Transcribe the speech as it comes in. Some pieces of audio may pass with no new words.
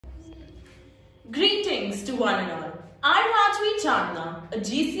Greetings to one and all. I'm Rajvi Chandna, a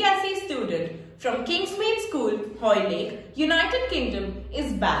GCSE student from Kingsmead School, Hoyake United Kingdom,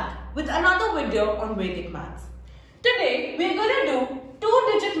 is back with another video on Vedic Maths. Today we're going to do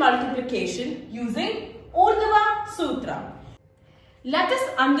two-digit multiplication using URDAVA Sutra. Let us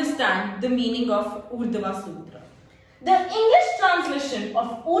understand the meaning of URDAVA Sutra. The English translation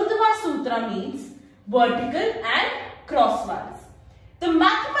of URDAVA Sutra means vertical and crosswise. The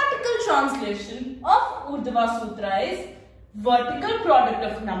mathematical translation of URDAVA Sutra is vertical product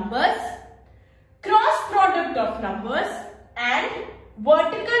of numbers, cross product of numbers and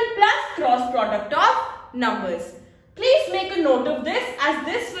vertical plus cross product of numbers. Please make a note of this as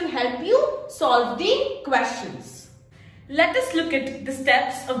this will help you solve the questions. Let us look at the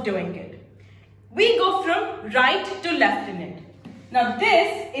steps of doing it. We go from right to left in it. Now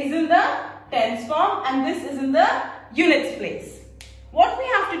this is in the tens form and this is in the units place. What we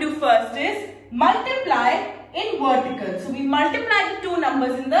have to do first is multiply in vertical. So we multiply the two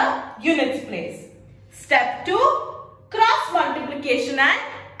numbers in the units place. Step 2, cross multiplication and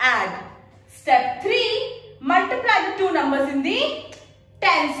add. Step 3, multiply the two numbers in the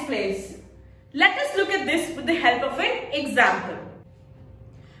tens place. Let us look at this with the help of an example.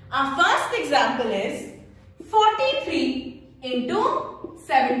 Our first example is 43 into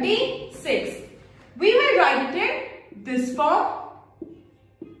 76. We will write it in this form.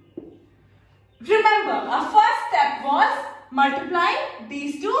 Remember, our first step was multiplying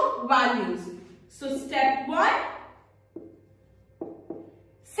these two values. So step 1,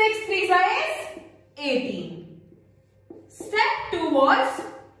 6 3s is 18. Step 2 was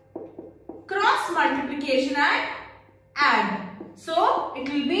cross multiplication and add. So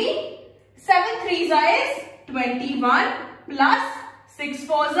it will be 7 3s is 21 plus 6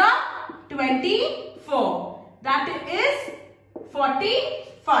 4s are 24. That is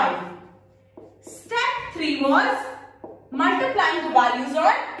 45. Step 3 was multiplying the values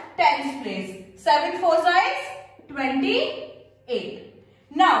on tens place. 7 4s is 28.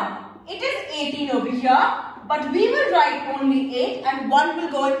 Now it is 18 over here, but we will write only 8 and 1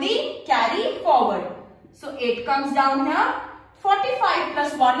 will go in the carry forward. So 8 comes down here. 45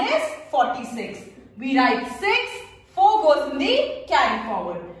 plus 1 is 46. We write 6, 4 goes in the carry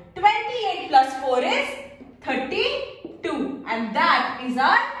forward. 28 plus 4 is 32 and that is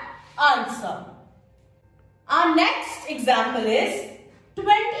our answer. Our next example is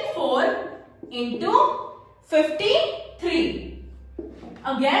 24 into 53.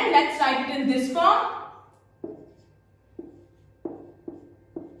 Again, let's write it in this form.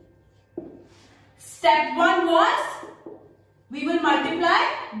 Step 1 was we will multiply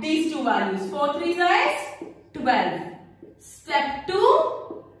these two values. 4 3s is 12. Step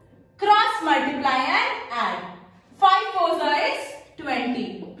 2, cross multiply and add. 5 4s is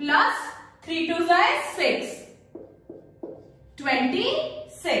 20 plus 3 2s is 6.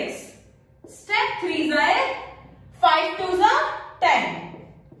 26. Step 3 is 5 2s are 10.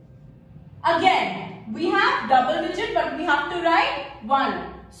 Again, we have double digit but we have to write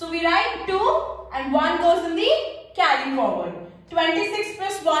 1. So we write 2 and 1 goes in the carry forward. 26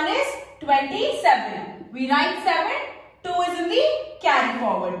 plus 1 is 27. We write 7. 2 is in the carry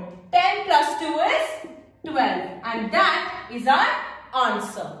forward. 10 plus 2 is 12. And that is our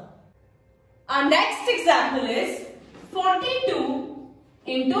answer. Our next example is 42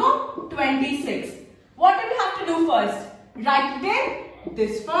 into 26. What do we have to do first? Write it in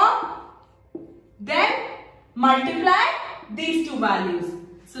this form. Then multiply these two values.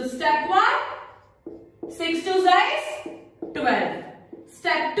 So step 1, 6 2s is 12.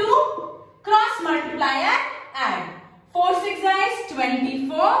 Step 2, cross multiply and add. 4 6 is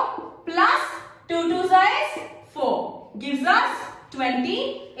 24 plus 2 2s is 4 gives us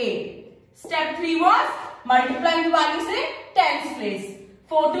 28. Step 3 was multiplying the values in tens place.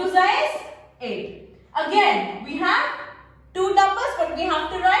 4 2s is 8. Again, we have two numbers but we have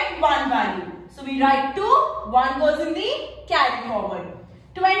to write one value. So we write 2, 1 goes in the carry forward.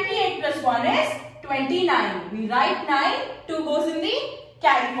 28 plus 1 is 29. We write 9, 2 goes in the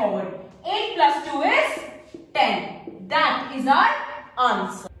carry forward. 8 plus 2 is 10. That is our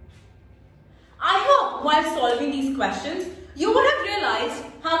answer. I hope while solving these questions, you would have realized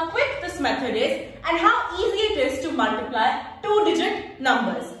how quick this method is and how easy it is to multiply two-digit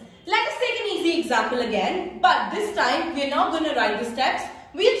numbers. Let us take an easy example again, but this time we are not going to write the steps.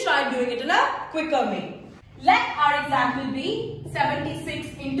 We'll try doing it in a quicker way. Let our example be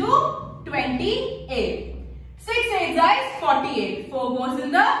 76 into 28. 6 8s is 48. 4 goes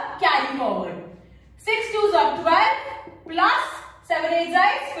in the carry forward. 6 2s are 12 plus 7 8s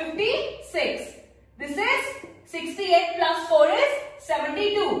is 56. This is 68 plus 4 is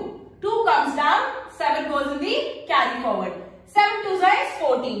 72. 2 2 comes down, 7 goes in the carry forward. 7 2s is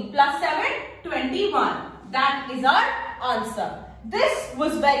 14 plus 7, 21. That is our answer. This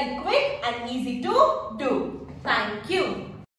was very quick and easy to do. Thank you.